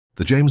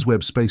The James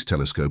Webb Space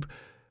Telescope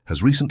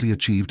has recently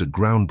achieved a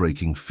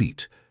groundbreaking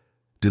feat,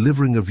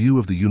 delivering a view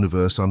of the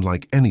universe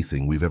unlike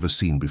anything we've ever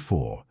seen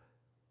before.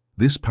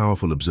 This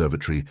powerful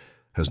observatory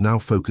has now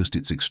focused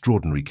its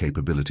extraordinary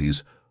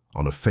capabilities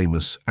on a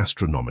famous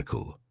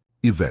astronomical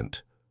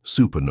event,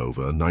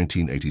 Supernova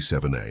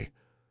 1987A.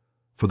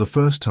 For the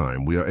first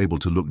time, we are able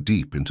to look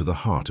deep into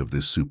the heart of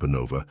this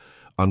supernova,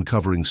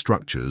 uncovering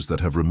structures that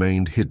have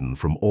remained hidden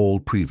from all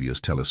previous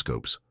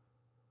telescopes.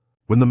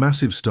 When the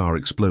massive star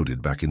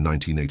exploded back in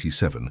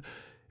 1987,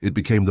 it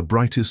became the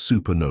brightest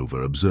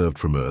supernova observed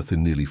from Earth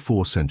in nearly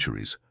 4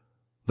 centuries.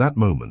 That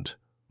moment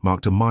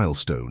marked a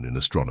milestone in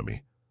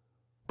astronomy.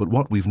 But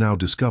what we've now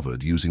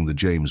discovered using the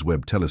James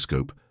Webb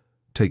Telescope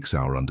takes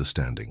our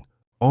understanding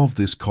of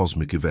this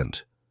cosmic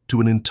event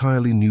to an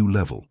entirely new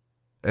level.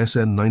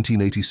 SN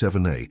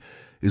 1987A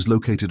is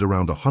located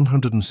around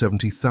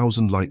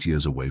 170,000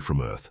 light-years away from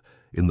Earth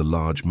in the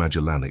Large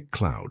Magellanic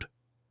Cloud.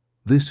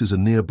 This is a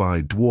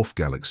nearby dwarf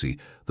galaxy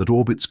that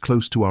orbits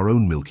close to our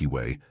own Milky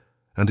Way,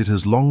 and it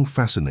has long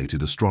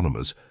fascinated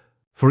astronomers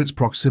for its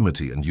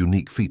proximity and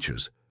unique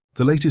features.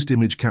 The latest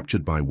image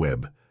captured by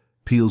Webb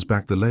peels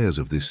back the layers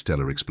of this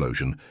stellar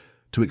explosion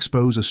to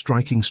expose a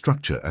striking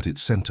structure at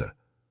its center.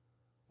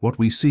 What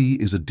we see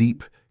is a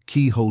deep,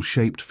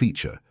 keyhole-shaped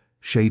feature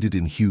shaded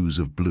in hues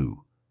of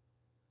blue.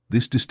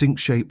 This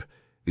distinct shape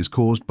is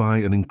caused by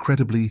an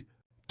incredibly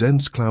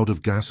dense cloud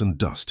of gas and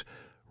dust,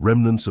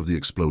 remnants of the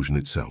explosion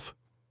itself.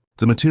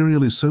 The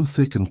material is so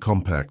thick and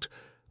compact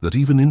that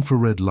even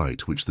infrared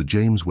light, which the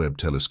James Webb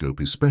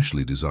Telescope is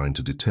specially designed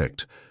to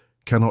detect,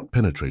 cannot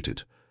penetrate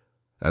it.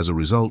 As a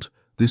result,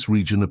 this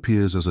region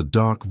appears as a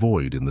dark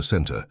void in the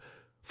center,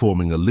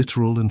 forming a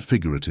literal and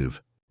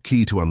figurative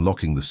key to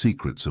unlocking the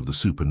secrets of the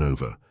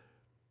supernova.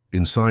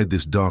 Inside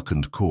this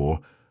darkened core,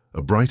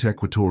 a bright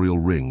equatorial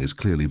ring is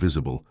clearly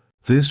visible.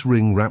 This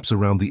ring wraps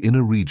around the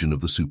inner region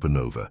of the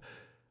supernova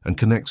and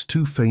connects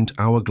 2 faint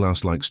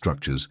hourglass-like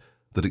structures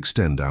that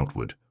extend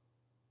outward.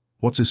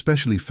 What's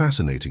especially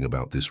fascinating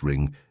about this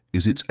ring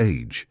is its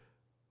age.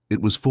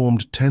 It was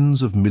formed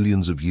tens of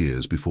millions of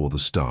years before the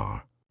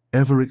star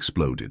ever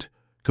exploded,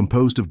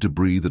 composed of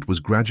debris that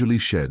was gradually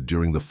shed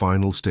during the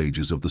final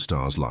stages of the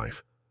star's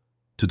life.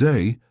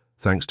 Today,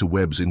 thanks to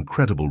Webb's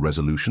incredible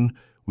resolution,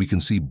 we can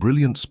see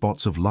brilliant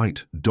spots of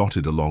light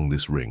dotted along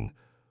this ring.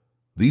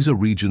 These are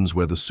regions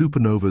where the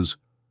supernova's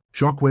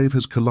shockwave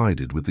has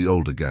collided with the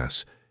older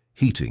gas,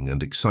 heating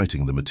and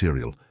exciting the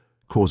material,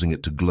 causing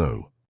it to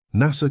glow.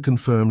 NASA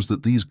confirms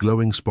that these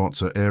glowing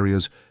spots are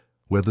areas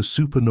where the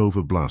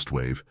supernova blast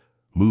wave,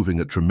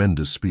 moving at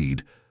tremendous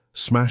speed,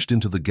 smashed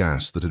into the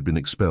gas that had been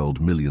expelled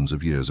millions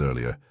of years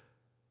earlier.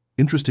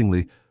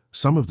 Interestingly,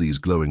 some of these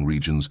glowing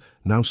regions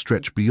now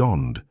stretch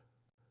beyond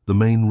the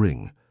main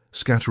ring,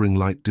 scattering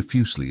light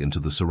diffusely into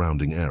the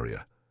surrounding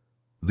area.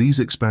 These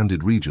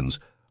expanded regions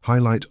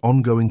highlight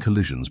ongoing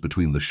collisions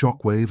between the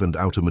shockwave and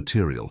outer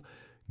material,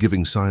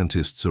 giving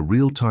scientists a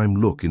real-time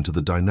look into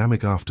the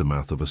dynamic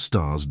aftermath of a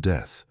star's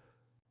death.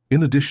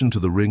 In addition to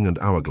the ring and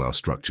hourglass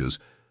structures,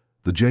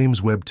 the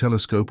James Webb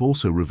Telescope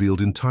also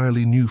revealed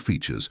entirely new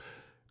features,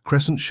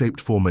 crescent-shaped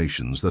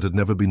formations that had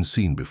never been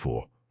seen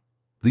before.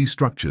 These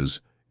structures,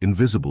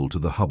 invisible to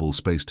the Hubble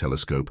Space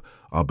Telescope,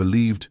 are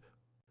believed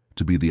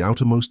to be the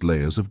outermost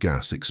layers of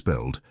gas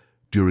expelled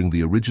during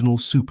the original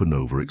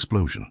supernova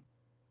explosion.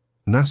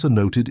 NASA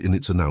noted in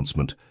its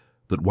announcement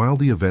that while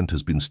the event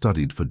has been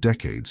studied for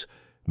decades,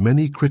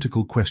 many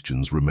critical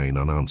questions remain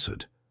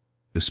unanswered,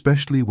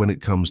 especially when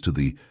it comes to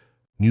the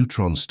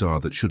neutron star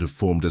that should have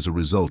formed as a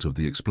result of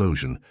the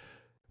explosion.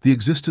 The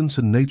existence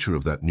and nature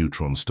of that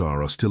neutron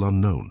star are still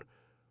unknown,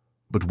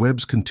 but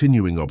Webb's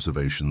continuing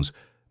observations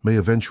may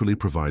eventually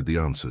provide the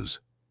answers.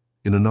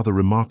 In another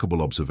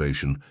remarkable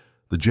observation,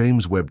 the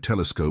James Webb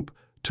Telescope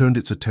turned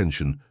its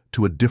attention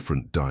to a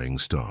different dying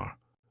star,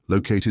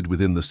 located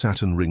within the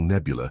Saturn Ring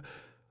Nebula,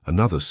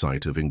 another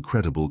site of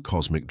incredible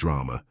cosmic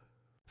drama.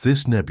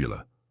 This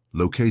nebula,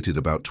 located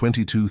about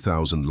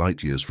 22,000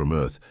 light-years from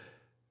Earth,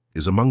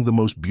 is among the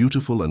most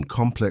beautiful and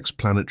complex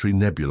planetary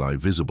nebulae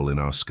visible in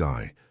our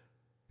sky.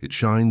 It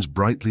shines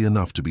brightly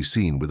enough to be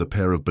seen with a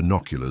pair of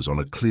binoculars on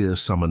a clear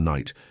summer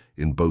night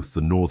in both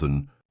the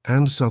northern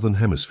and southern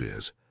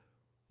hemispheres.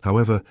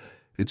 However,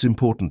 it's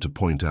important to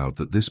point out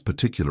that this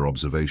particular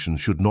observation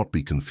should not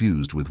be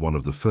confused with one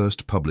of the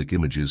first public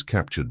images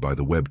captured by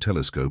the Webb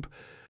telescope.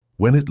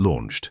 When it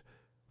launched,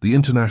 the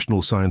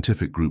international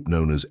scientific group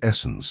known as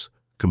ESSENCE,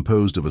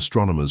 composed of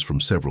astronomers from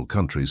several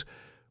countries,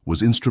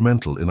 was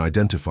instrumental in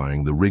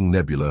identifying the Ring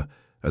Nebula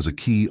as a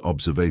key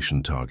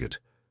observation target.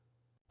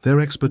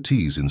 Their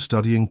expertise in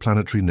studying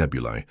planetary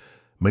nebulae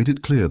made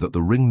it clear that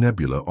the Ring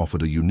Nebula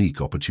offered a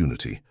unique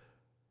opportunity.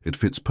 It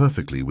fits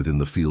perfectly within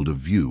the field of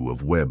view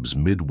of Webb's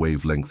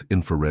mid-wavelength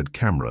infrared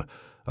camera,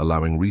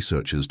 allowing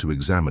researchers to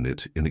examine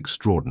it in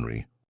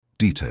extraordinary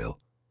detail.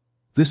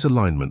 This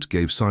alignment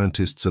gave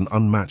scientists an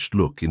unmatched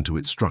look into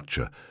its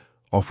structure,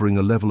 offering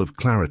a level of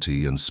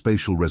clarity and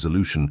spatial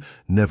resolution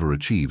never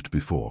achieved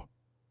before.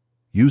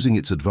 Using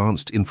its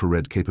advanced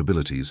infrared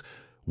capabilities,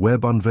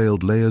 Webb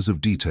unveiled layers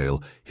of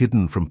detail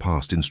hidden from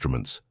past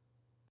instruments.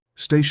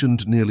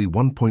 Stationed nearly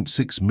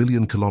 1.6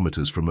 million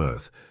kilometers from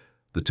Earth,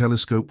 the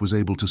telescope was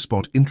able to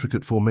spot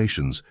intricate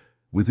formations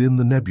within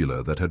the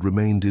nebula that had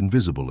remained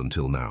invisible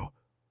until now.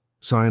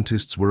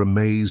 Scientists were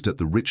amazed at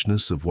the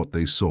richness of what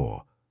they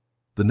saw.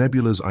 The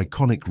nebula's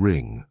iconic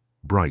ring,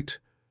 bright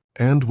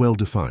and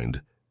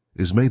well-defined,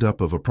 is made up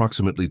of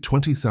approximately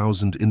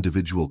 20,000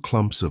 individual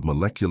clumps of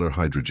molecular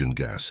hydrogen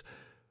gas,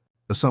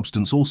 a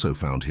substance also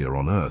found here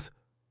on Earth.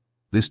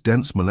 This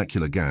dense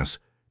molecular gas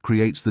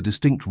creates the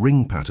distinct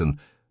ring pattern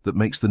that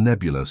makes the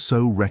nebula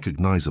so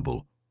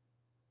recognizable.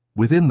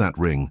 Within that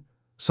ring,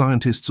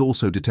 scientists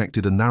also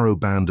detected a narrow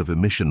band of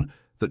emission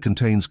that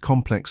contains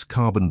complex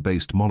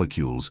carbon-based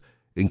molecules,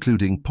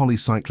 including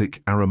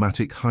polycyclic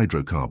aromatic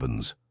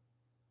hydrocarbons.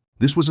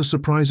 This was a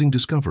surprising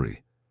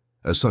discovery,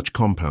 as such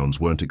compounds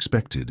weren't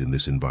expected in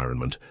this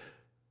environment.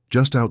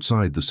 Just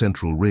outside the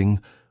central ring,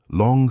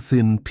 long,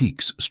 thin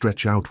peaks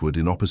stretch outward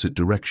in opposite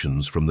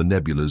directions from the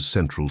nebula's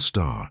central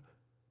star.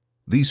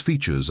 These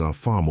features are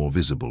far more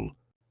visible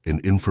in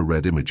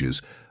infrared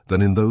images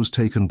than in those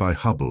taken by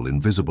Hubble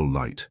in visible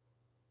light.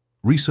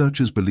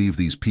 Researchers believe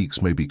these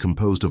peaks may be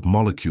composed of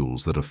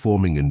molecules that are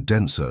forming in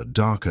denser,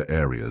 darker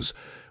areas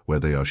where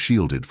they are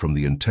shielded from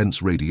the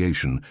intense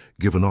radiation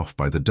given off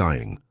by the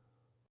dying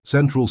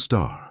central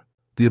star.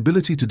 The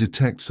ability to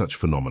detect such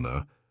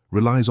phenomena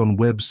relies on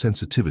Webb's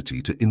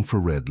sensitivity to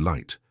infrared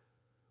light,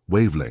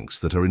 wavelengths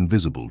that are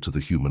invisible to the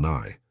human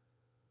eye.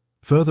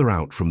 Further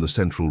out from the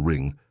central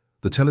ring,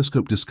 the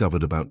telescope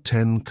discovered about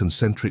 10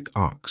 concentric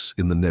arcs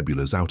in the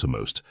nebula's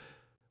outermost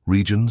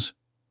regions,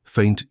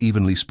 faint,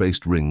 evenly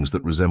spaced rings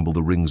that resemble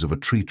the rings of a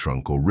tree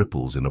trunk or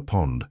ripples in a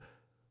pond.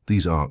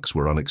 These arcs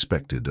were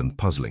unexpected and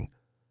puzzling.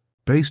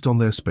 Based on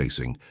their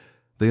spacing,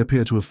 they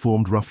appear to have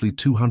formed roughly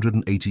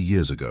 280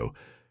 years ago,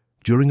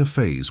 during a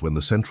phase when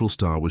the central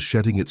star was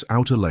shedding its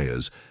outer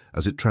layers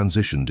as it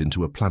transitioned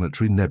into a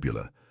planetary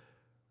nebula.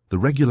 The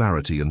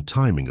regularity and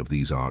timing of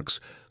these arcs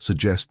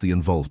suggest the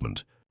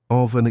involvement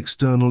of an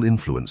external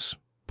influence,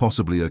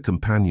 possibly a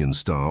companion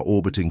star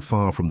orbiting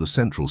far from the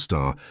central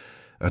star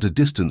at a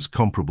distance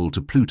comparable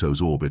to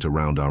Pluto's orbit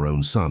around our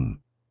own Sun.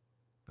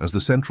 As the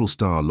central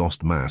star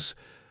lost mass,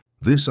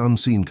 this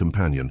unseen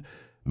companion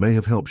may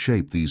have helped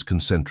shape these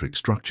concentric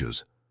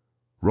structures.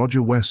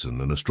 Roger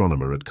Wesson, an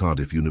astronomer at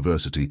Cardiff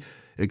University,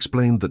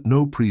 explained that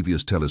no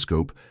previous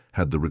telescope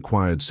had the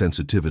required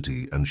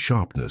sensitivity and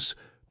sharpness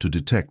to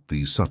detect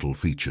these subtle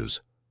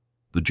features.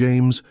 The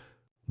James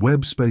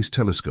Webb Space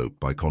Telescope,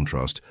 by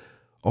contrast,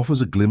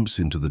 offers a glimpse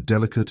into the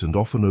delicate and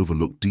often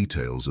overlooked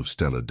details of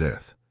stellar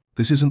death.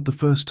 This isn't the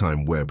first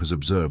time Webb has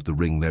observed the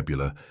Ring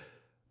Nebula,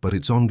 but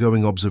its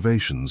ongoing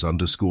observations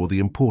underscore the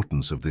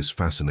importance of this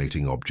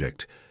fascinating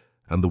object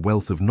and the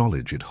wealth of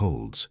knowledge it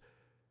holds.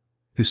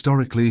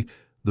 Historically,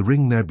 the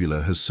Ring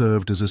Nebula has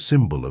served as a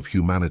symbol of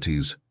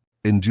humanity's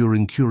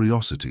enduring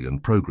curiosity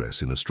and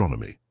progress in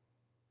astronomy.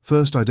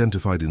 First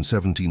identified in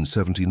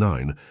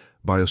 1779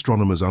 by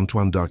astronomers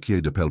Antoine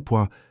Darquier de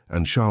Pellepoix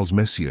and Charles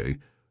Messier,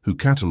 who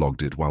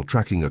catalogued it while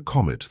tracking a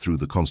comet through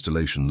the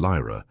constellation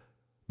Lyra,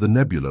 the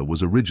nebula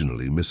was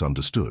originally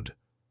misunderstood.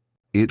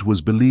 It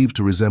was believed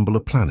to resemble a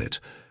planet,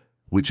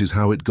 which is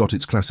how it got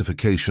its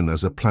classification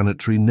as a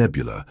planetary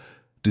nebula,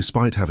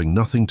 despite having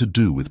nothing to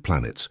do with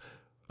planets.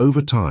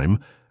 Over time,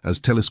 as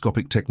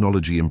telescopic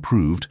technology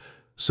improved,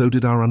 so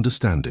did our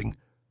understanding.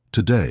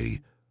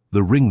 Today,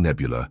 the Ring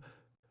Nebula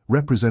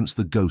represents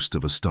the ghost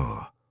of a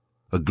star,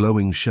 a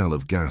glowing shell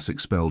of gas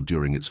expelled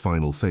during its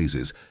final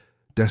phases,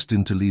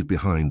 destined to leave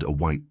behind a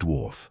white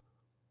dwarf.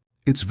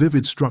 Its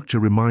vivid structure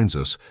reminds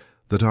us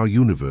that our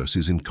universe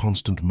is in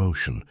constant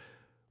motion,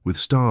 with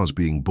stars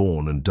being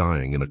born and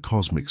dying in a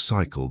cosmic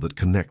cycle that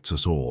connects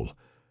us all.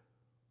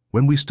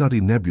 When we study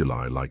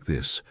nebulae like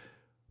this,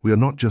 we are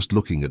not just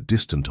looking at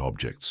distant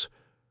objects.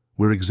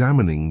 We're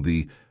examining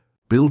the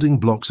building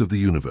blocks of the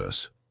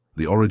universe,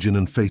 the origin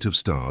and fate of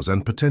stars,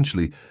 and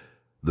potentially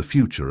the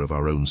future of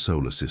our own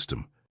solar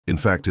system. In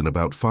fact, in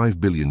about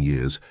 5 billion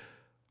years,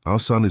 our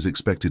Sun is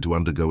expected to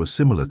undergo a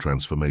similar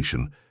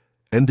transformation,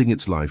 ending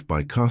its life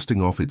by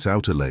casting off its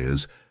outer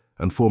layers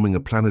and forming a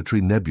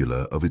planetary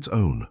nebula of its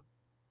own.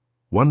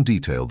 One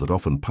detail that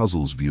often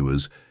puzzles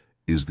viewers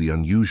is the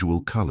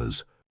unusual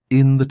colors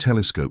in the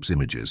telescope's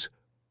images.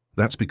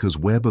 That's because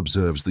Webb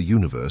observes the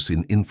universe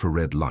in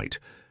infrared light,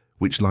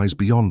 which lies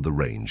beyond the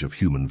range of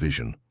human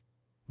vision.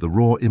 The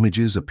raw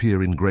images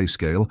appear in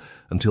grayscale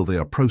until they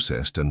are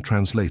processed and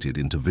translated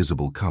into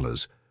visible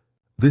colors.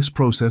 This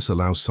process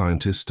allows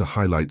scientists to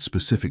highlight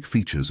specific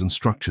features and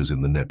structures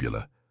in the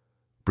nebula,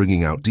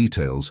 bringing out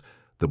details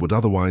that would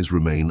otherwise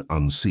remain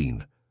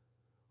unseen.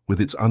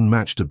 With its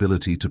unmatched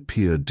ability to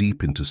peer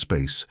deep into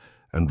space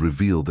and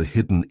reveal the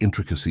hidden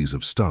intricacies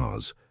of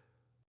stars,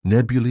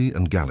 nebulae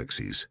and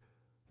galaxies,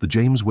 the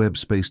James Webb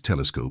Space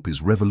Telescope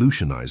is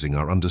revolutionizing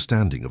our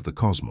understanding of the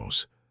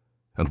cosmos.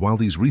 And while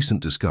these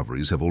recent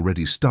discoveries have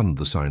already stunned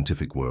the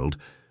scientific world,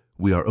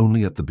 we are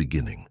only at the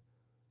beginning.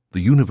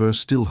 The universe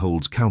still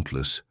holds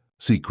countless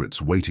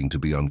secrets waiting to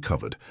be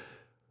uncovered.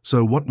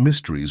 So what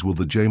mysteries will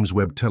the James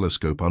Webb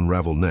Telescope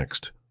unravel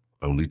next?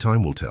 Only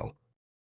time will tell.